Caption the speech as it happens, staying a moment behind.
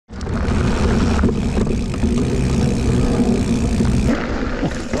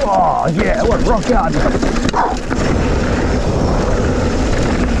Oh yeah, what rock garden.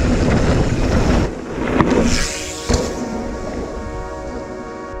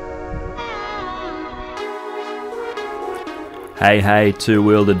 Hey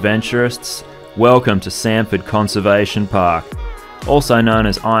two-wheeled adventurists, welcome to Samford Conservation Park, also known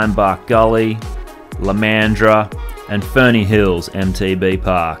as Ironbark Gully, Lomandra and Ferny Hills MTB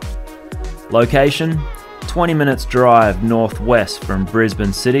Park. Location: 20 minutes drive northwest from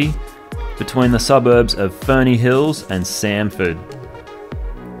Brisbane City, between the suburbs of Ferny Hills and Samford.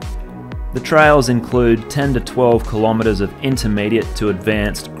 The trails include 10 to 12 kilometres of intermediate to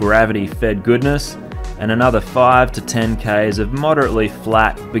advanced gravity-fed goodness, and another 5 to 10 k's of moderately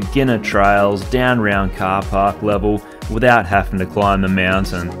flat beginner trails down round car park level without having to climb the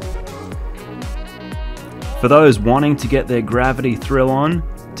mountain. For those wanting to get their gravity thrill on,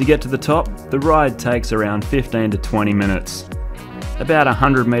 to get to the top, the ride takes around 15 to 20 minutes. About a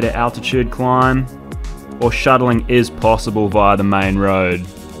 100-metre altitude climb, or shuttling is possible via the main road.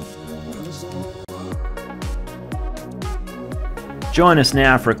 Join us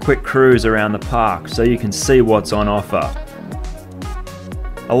now for a quick cruise around the park so you can see what's on offer.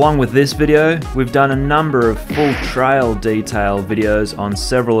 Along with this video, we've done a number of full trail detail videos on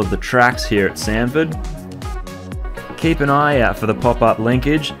several of the tracks here at Samford. Keep an eye out for the pop-up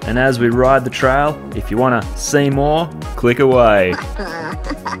linkage, and as we ride the trail, if you want to see more, click away.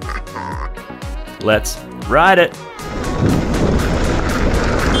 Let's ride it!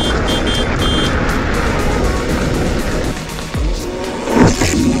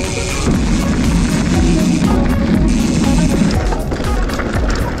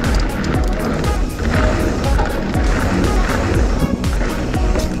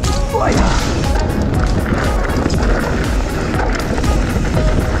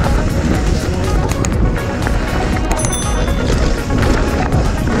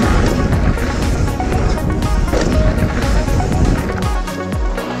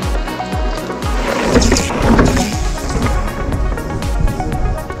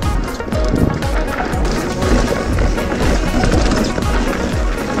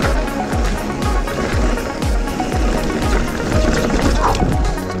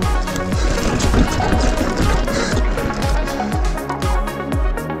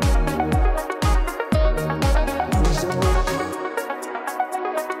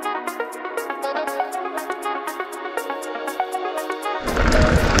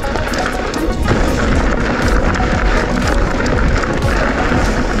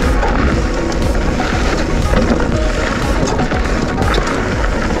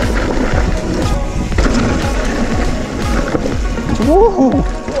 Woohoo!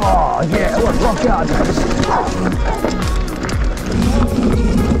 Oh yeah, what rock garden.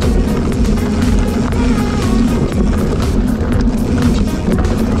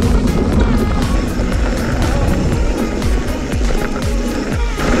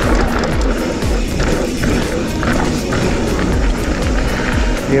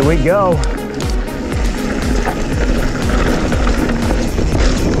 Here we go.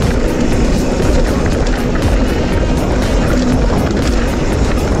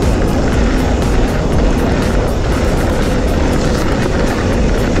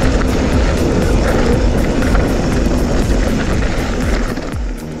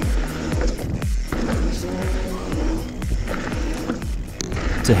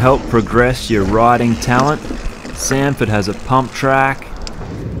 To help progress your riding talent, Samford has a pump track,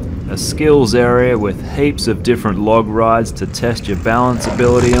 a skills area with heaps of different log rides to test your balance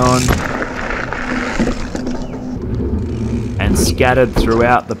ability on, and scattered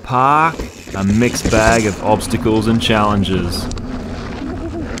throughout the park, a mixed bag of obstacles and challenges.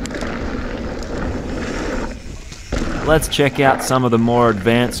 Let's check out some of the more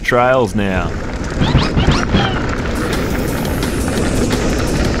advanced trails now.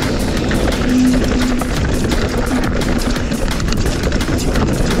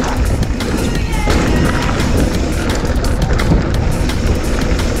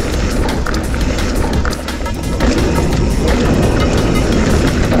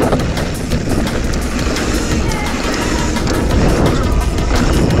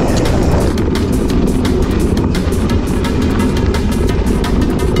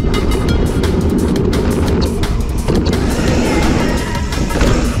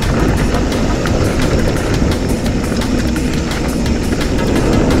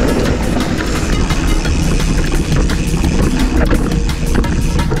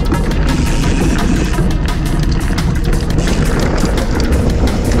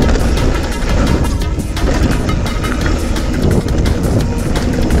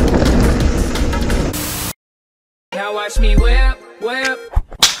 Now watch me whip, whip.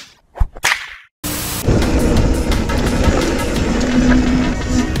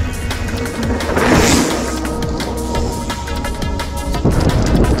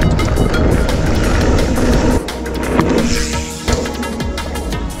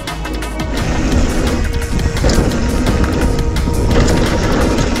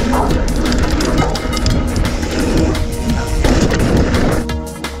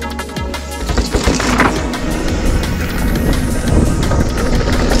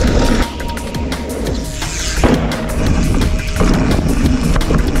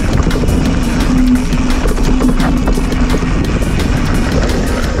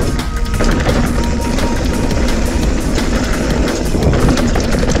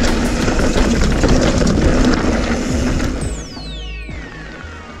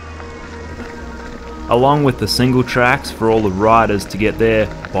 Along with the single tracks for all the riders to get their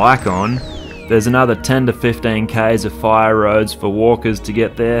bike on, there's another 10 to 15 k's of fire roads for walkers to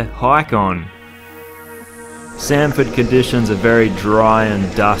get their hike on. Samford conditions are very dry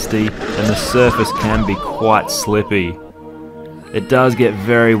and dusty, and the surface can be quite slippy. It does get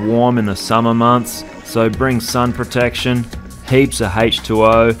very warm in the summer months, so bring sun protection, heaps of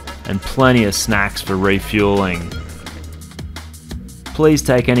H2O, and plenty of snacks for refueling. Please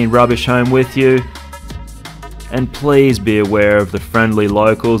take any rubbish home with you, and please be aware of the friendly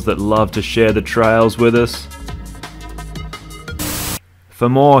locals that love to share the trails with us. For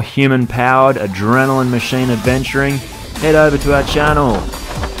more human-powered adrenaline machine adventuring, head over to our channel.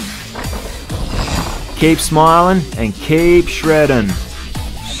 Keep smiling and keep shredding.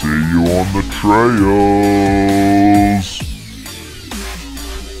 See you on the trail.